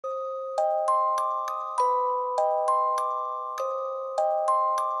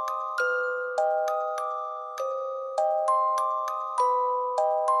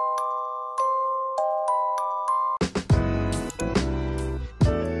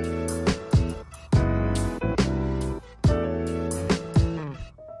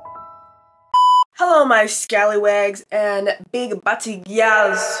my scallywags and big butty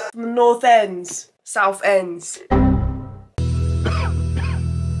gals from the north ends, south ends.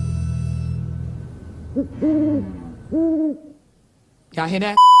 Y'all hear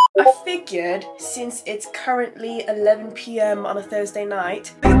that? I figured, since it's currently 11 p.m. on a Thursday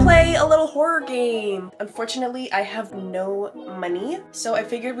night, we could play a little horror game. Unfortunately, I have no money, so I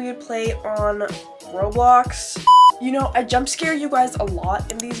figured we would play on Roblox. You know, I jump scare you guys a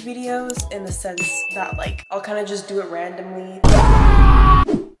lot in these videos in the sense that, like, I'll kind of just do it randomly.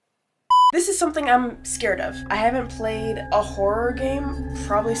 This is something I'm scared of. I haven't played a horror game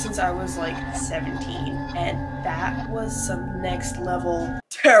probably since I was like 17, and that was some next level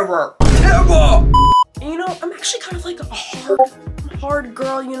terror. Terror! And, you know, I'm actually kind of like a hard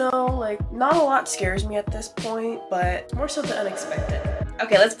girl, you know? Like, not a lot scares me at this point, but more so the unexpected.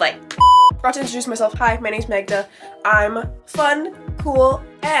 Okay, let's play. Forgot to introduce myself. Hi, my name's Magda. I'm fun, cool,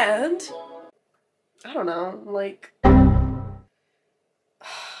 and I don't know, like,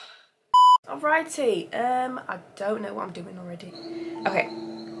 alrighty, I don't know what I'm doing already. Okay.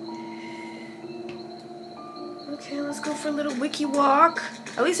 Okay, let's go for a little wiki walk.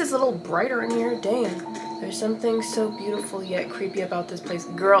 At least it's a little brighter in here, damn. There's something so beautiful yet creepy about this place.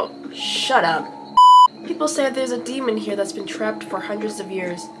 Girl, shut up. People say there's a demon here that's been trapped for hundreds of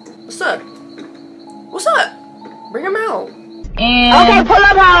years. What's up? What's up? Bring him out. And okay, pull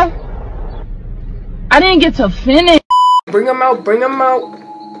up, ho. I didn't get to finish. Bring him out, bring him out.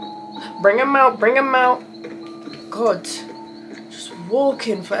 Bring him out, bring him out. God, just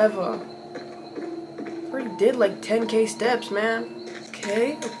walking forever. Already did like 10k steps, man.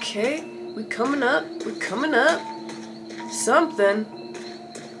 Okay, okay. We coming up, we coming up. Something.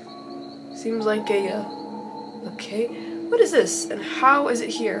 Seems like a, okay. What is this? And how is it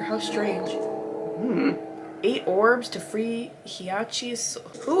here? How strange. 8 orbs to free Hiachi's.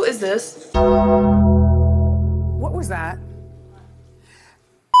 Who is this? What was that?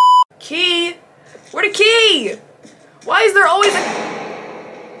 Key! Where the key? Why is there always a...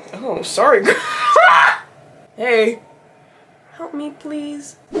 Oh, sorry. Hey. Help me,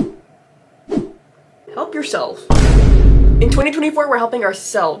 please. Help yourself. In 2024, we're helping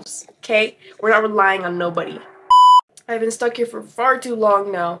ourselves, okay? We're not relying on nobody. I've been stuck here for far too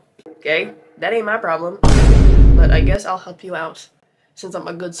long now, okay? That ain't my problem. But I guess I'll help you out, since I'm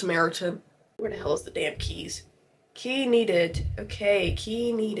a good Samaritan. Where the hell is the damn keys? Key needed. Okay,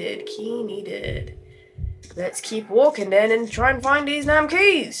 key needed. Key needed. Let's keep walking then and try and find these damn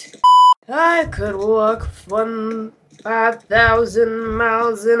keys. I could walk 5,000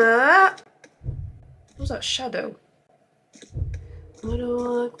 miles in a... What was that shadow? I'd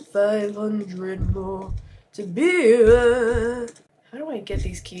walk 500 more to be... How do I get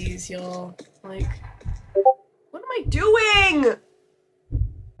these keys, y'all? Like, what am I doing?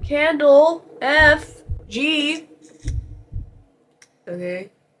 Candle. F. G.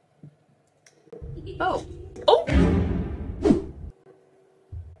 Okay. Oh. Oh!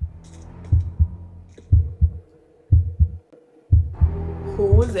 Who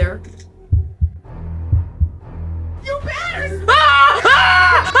was there? You better! Ah!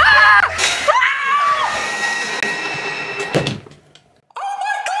 Ah! Ah! Ah! Oh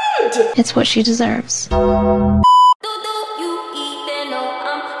my god! It's what she deserves.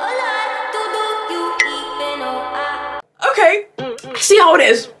 Okay, I see how it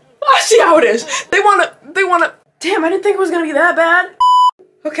is. I see how it is. They wanna. Damn, I didn't think it was gonna be that bad.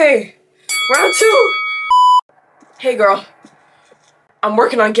 Okay, round 2. Hey girl, I'm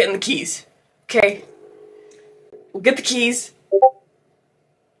working on getting the keys. Okay, we'll get the keys,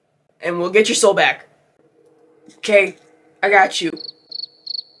 and we'll get your soul back. Okay, I got you.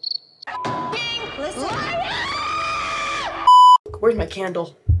 Where's my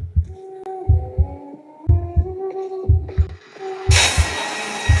candle?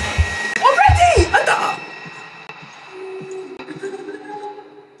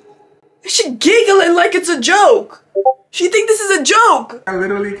 She giggling like it's a joke. She think this is a joke. I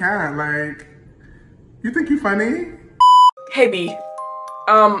literally can't. Like, you think you funny? Hey B,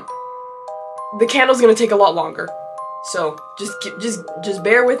 the candle's gonna take a lot longer, so just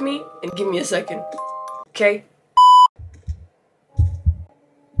bear with me and give me a second, okay?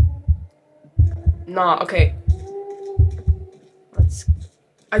 Nah, okay.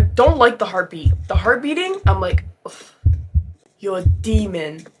 I don't like the heartbeat. The heart beating, I'm like, ugh. You're a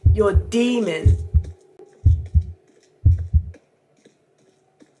demon. You're a demon.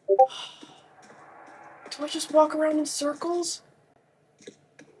 Do I just walk around in circles?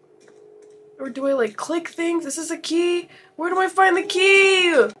 Or do I like click things? This is a key? Where do I find the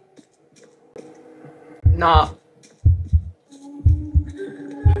key? Nah.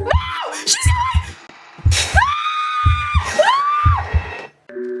 No! She's coming!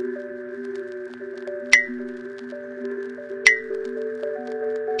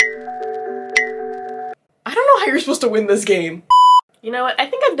 how you're supposed to win this game. You know what? I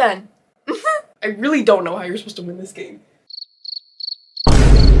think I'm done. I really don't know how you're supposed to win this game.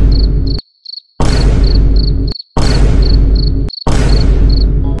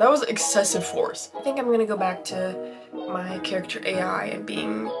 That was excessive force. I think I'm gonna go back to my character AI and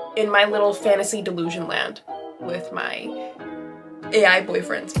being in my little fantasy delusion land with my AI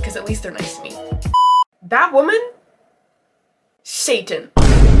boyfriends, because at least they're nice to me. That woman? Satan.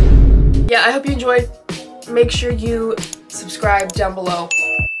 Yeah, I hope you enjoyed. Make sure you subscribe down below.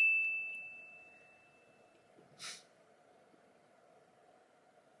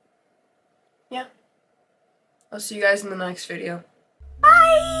 Yeah. I'll see you guys in the next video.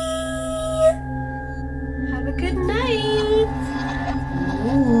 Bye! Have a good night.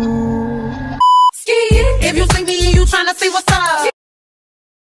 Ooh. If you see me and you tryna see what's up,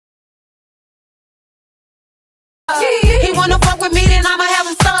 he wanna fuck with me, then I'ma have